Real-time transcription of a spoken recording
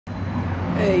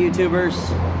Hey YouTubers,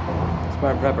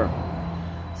 Smart Prepper.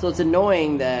 So it's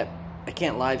annoying that I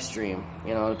can't live stream,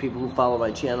 you know, the people who follow my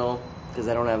channel, because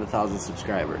I don't have 1,000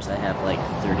 subscribers. I have like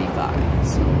 35,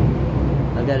 so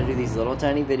I've got to do these little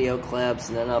tiny video clips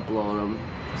and then upload them.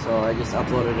 So I just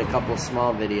uploaded a couple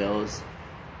small videos,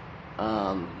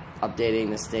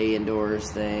 updating the stay indoors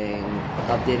thing,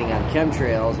 updating on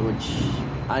chemtrails, which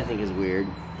I think is weird.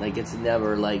 Like, it's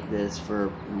never like this for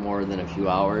more than a few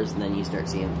hours, and then you start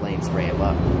seeing planes spray them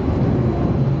up.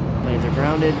 Planes are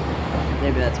grounded.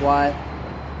 Maybe that's why.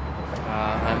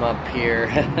 I'm up here.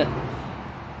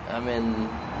 I'm in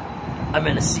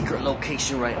a secret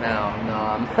location right now.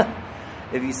 No,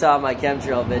 if you saw my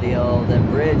chemtrail video, the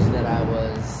bridge that I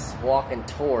was walking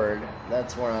toward,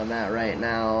 that's where I'm at right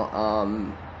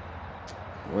now.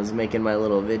 Was making my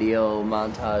little video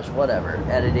montage, whatever,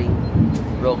 editing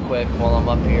real quick while I'm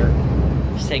up here,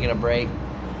 just taking a break.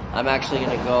 I'm actually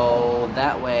gonna go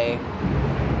that way,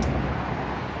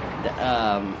 the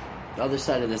other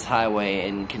side of this highway,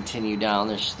 and continue down.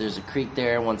 There's a creek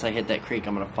there. Once I hit that creek,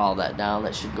 I'm gonna follow that down.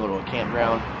 That should go to a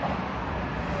campground.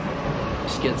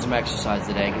 Just get some exercise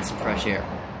today, get some fresh air.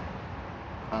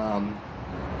 Yeah,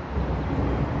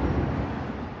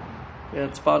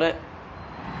 that's about it.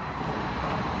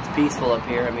 It's peaceful up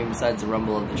here. I mean, besides the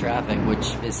rumble of the traffic,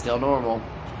 which is still normal.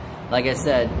 Like I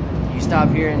said, you stop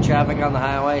hearing traffic on the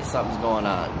highway, something's going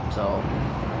on. So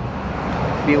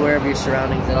be aware of your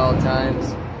surroundings at all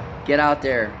times. Get out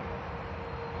there.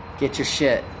 Get your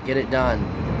shit. Get it done.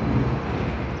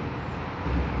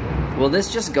 Will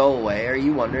this just go away? Are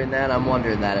you wondering that? I'm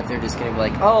wondering that. If they're just going to be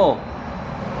like, oh,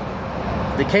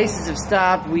 the cases have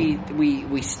stopped. We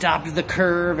stopped the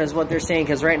curve, is what they're saying,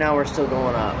 because right now we're still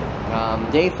going up.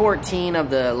 Day 14 of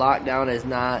the lockdown is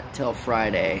not till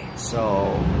Friday,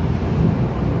 so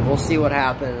we'll see what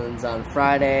happens on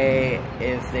Friday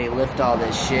if they lift all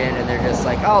this shit and they're just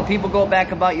like, oh, people go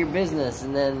back about your business,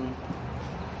 and then,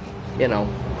 you know,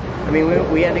 I mean,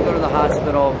 we had to go to the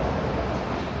hospital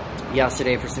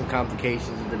yesterday for some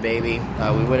complications with the baby.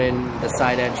 We went in the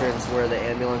side entrance where the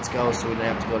ambulance goes, so we didn't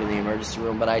have to go to the emergency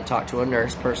room, but I talked to a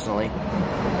nurse personally,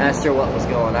 asked her what was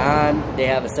going on. They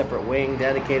have a separate wing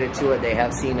dedicated to it. They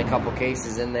have seen a couple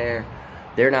cases in there.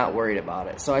 They're not worried about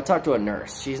it. So I talked to a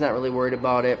nurse. She's not really worried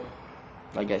about it.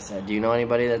 Like I said, do you know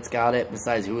anybody that's got it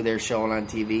besides who they're showing on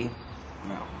TV?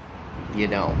 No. You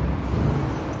don't.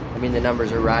 I mean, the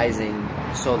numbers are rising,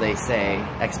 so they say,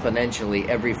 exponentially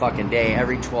every fucking day.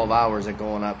 Every 12 hours are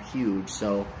going up huge.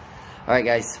 So, alright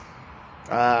guys.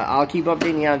 I'll keep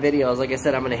updating you on videos. Like I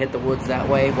said, I'm going to hit the woods that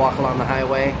way, walk along the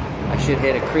highway. I should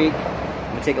hit a creek.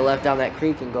 I'm going to take a left down that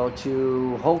creek and go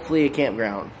to, hopefully, a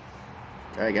campground.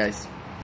 Alright guys.